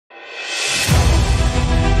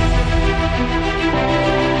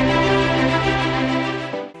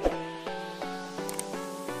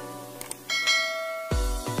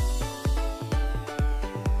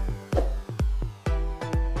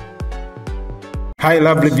Hi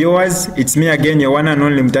lovely viewers, it's me again, your one and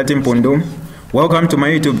only Mutati Mpundu. Welcome to my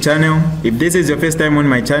YouTube channel. If this is your first time on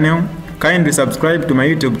my channel, kindly subscribe to my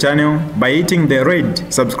YouTube channel by hitting the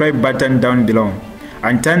red subscribe button down below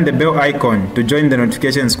and turn the bell icon to join the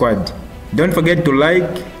notification squad. Don't forget to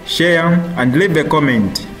like, share and leave a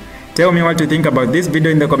comment. Tell me what you think about this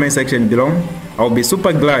video in the comment section below. I'll be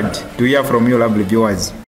super glad to hear from you lovely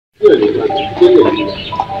viewers.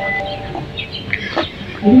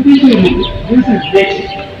 This is dirty.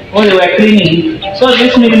 Oh, they were cleaning it. So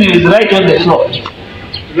this mealie is right on the floor.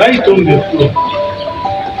 Right on the floor.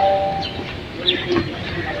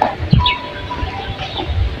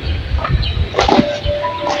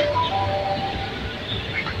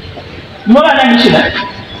 Mbona ananishina?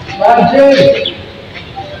 Baje.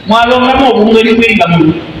 Mwalonga mo bungeli kwinga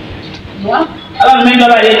mu. Mwa? Ala mmenga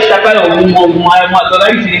ba yeti takala obungo mwa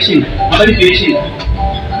tolali finishing. Mabali finishing.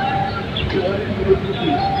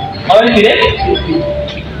 Mabali kile?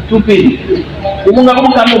 Tupili. Umunga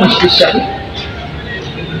kumukambo mushisha.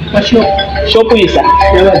 Kasho. Shopu isa.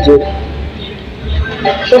 Yabaje.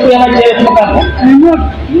 Shopu yabaje kumukambo.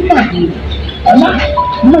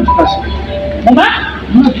 Mma pasa. Mma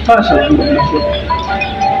pasa.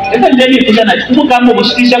 Eka ndeni kujana kumukambo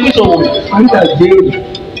mushisha kwiso umu. Anda je.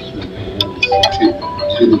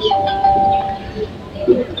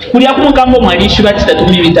 Kulia kumukambo mwalishu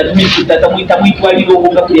batitatumira bitatumira tutatamwita mwitwaliro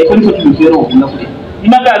obunga kulia ko niko tubivera obunga kulia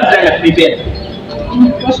nimaga azanga tubivera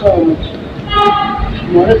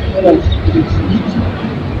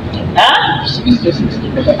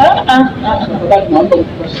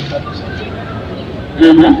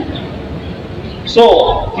So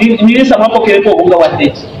nili samwapo keleko obunga wa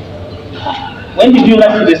 30. When did you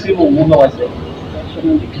last receive obunga wa 30?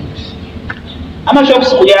 Ama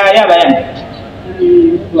shops kulia yaba yani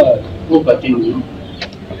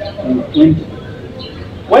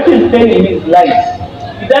what he's telling is lies.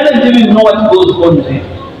 He doesn't even know what goes on there.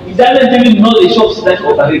 He doesn't even know the shops that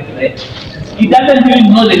operate there. He doesn't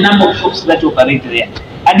even know the number of shops that operate there.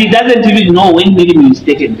 And he doesn't even know when Mealie is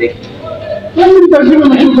taken there. No. You know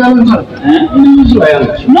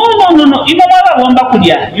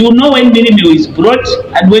when Mealie is brought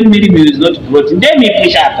and when Mealie is not brought. Then we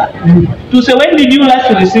push up. To say when did you last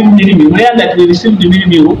receive Mealie? Where that we received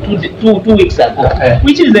Mealie 2 weeks ago,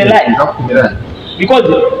 which is a lie. Because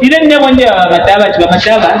he didn't know when they are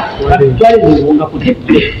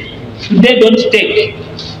they don't take.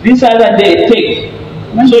 This other day take.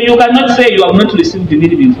 So you cannot say you have not received the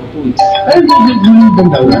Mealie for 2 weeks.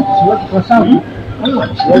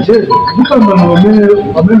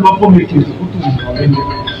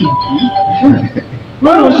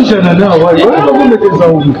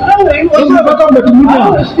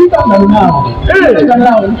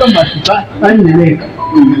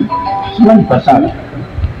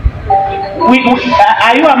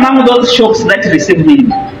 Are you among those shops that receive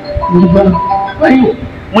Mealie?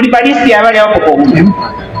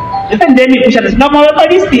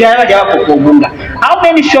 How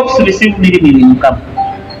many shops receive Mealie in Mukam?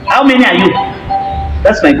 How many are you?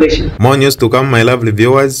 That's my question. More news to come, my lovely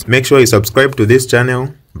viewers. Make sure you subscribe to this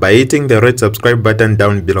channel by hitting the red subscribe button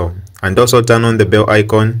down below and also turn on the bell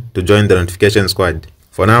icon to join the notification squad.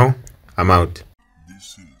 For now, I'm out.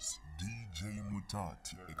 This is DJ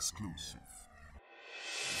Mutati exclusive.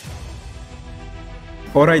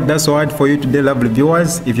 Alright, that's all for you today lovely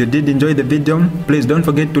viewers. If you did enjoy the video, please don't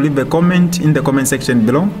forget to leave a comment in the comment section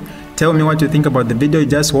below. Tell me what you think about the video you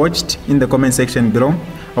just watched in the comment section below.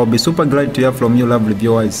 I'll be super glad to hear from you lovely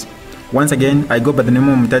viewers. Once again, I go by the name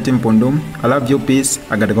of Mutati Mpundu. I love you, peace,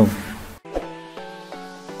 I gotta go.